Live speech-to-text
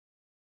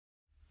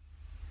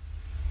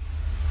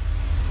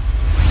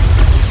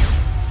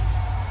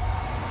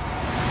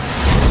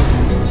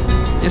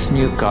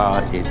new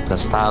car is the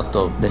start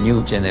of the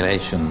new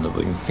generation of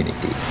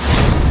Infiniti.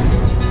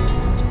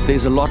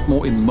 There's a lot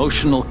more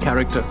emotional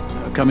character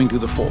coming to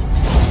the fore.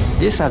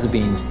 This has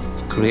been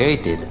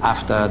created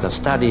after the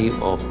study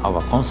of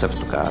our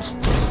concept cars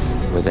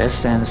with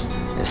Essence,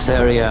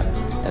 Etheria,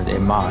 and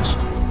Emerge.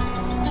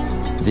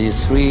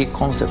 These three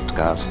concept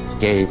cars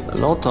gave a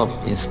lot of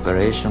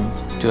inspiration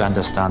to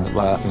understand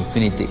where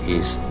Infiniti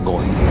is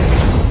going.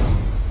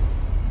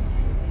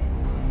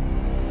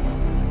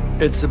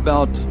 It's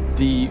about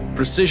the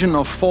precision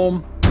of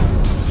form,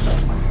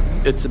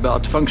 it's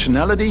about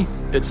functionality,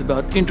 it's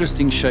about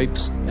interesting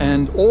shapes,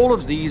 and all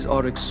of these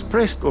are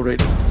expressed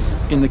already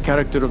in the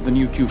character of the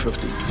new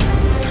Q50.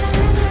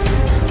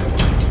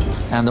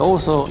 And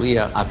also we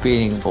are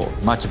appealing for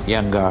much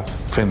younger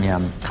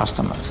premium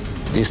customers.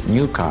 This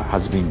new car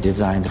has been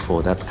designed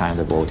for that kind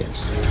of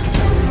audience.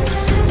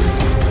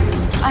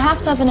 I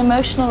have to have an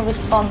emotional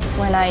response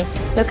when I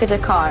look at a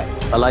car.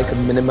 I like a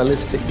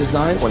minimalistic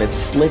design. When it's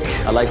slick,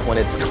 I like when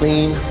it's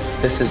clean.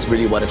 This is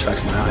really what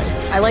attracts my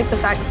eye. I like the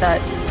fact that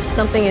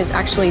something is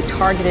actually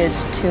targeted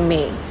to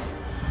me.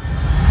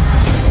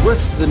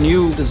 With the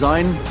new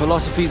design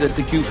philosophy that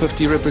the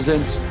Q50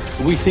 represents,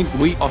 we think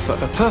we offer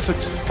a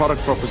perfect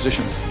product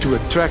proposition to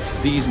attract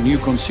these new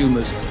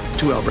consumers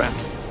to our brand.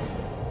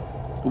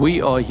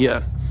 We are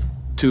here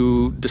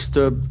to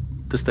disturb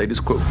the status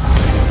quo.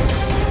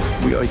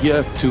 We are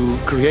here to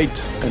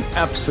create an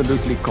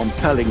absolutely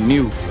compelling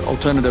new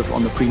alternative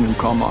on the premium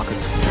car market.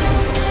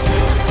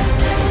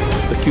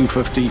 The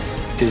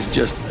Q50 is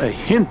just a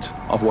hint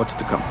of what's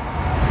to come.